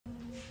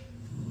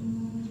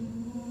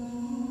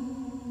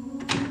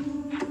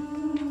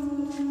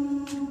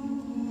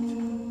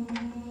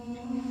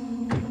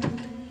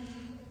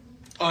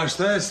A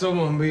šta je s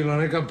tobom bilo?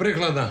 Neka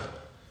prehlada?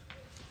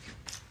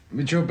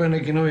 Biće opet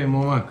neki novi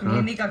momak, a?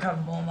 Nije nikakav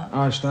momak.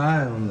 A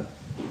šta je onda?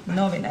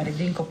 Novinari,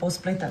 Dinko,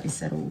 pospletavi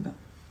se ruga.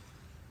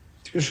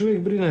 Ti još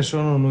uvijek brineš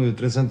ono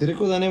ujutro. Sam ti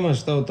rekao da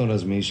nemaš šta o tom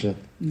razmišljati.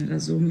 Ne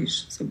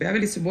razumiš.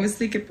 Objavili su moje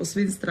slike po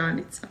svim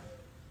stranicama.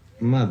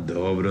 Ma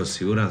dobro,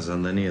 siguran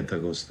sam da nije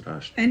tako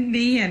strašno.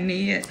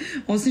 Nije.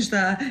 Osim što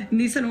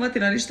nisam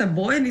uvatila ništa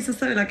boje, nisam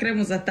stavila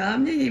kremu za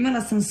tamljenje,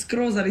 imala sam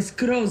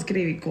skroz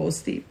krivi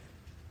kostim.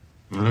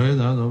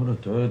 Da, dobro,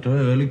 to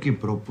je veliki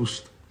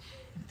propust.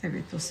 Tebi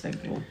je to sve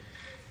glupo.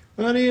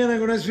 A nije,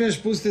 nego ne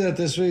smiješ pustiti da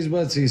te sve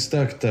izbaci iz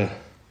takta.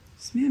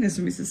 Smijene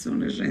su mi se sve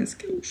one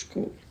ženske u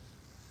školu.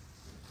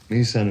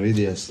 Nisam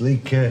vidio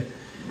slike,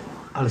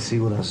 ali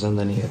siguran sam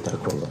da nije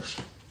tako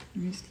loše.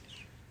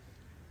 Misliš?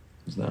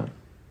 Znam.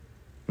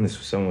 One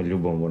su samo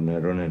ljubomorne,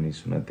 jer one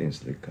nisu na tim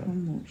slikama.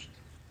 Možda.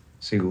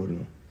 Sigurno.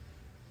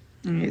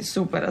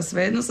 Super, a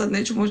svejedno sad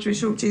neću moći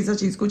više uopće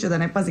izaći iz kuće da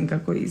ne pazim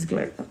kako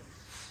izgleda.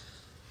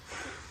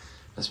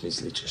 A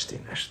smislit ćeš ti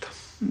nešto.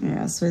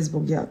 Ja, sve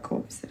zbog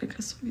Jakovice.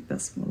 Rekla su mi da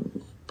smo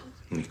lopovi.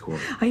 Nikol.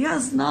 A ja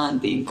znam,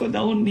 Dinko,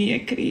 da on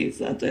nije kriv,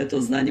 zato ja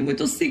to znam, njemu je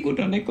to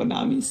sigurno neko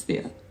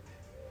namislio.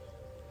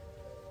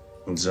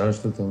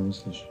 Zašto to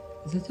misliš?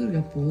 Zato jer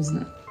ga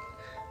poznam.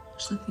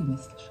 Šta ti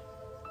misliš?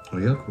 O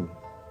Jakovu?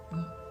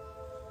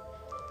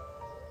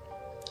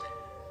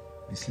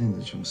 Mislim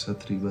da ćemo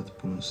sad tribati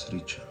puno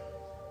srića.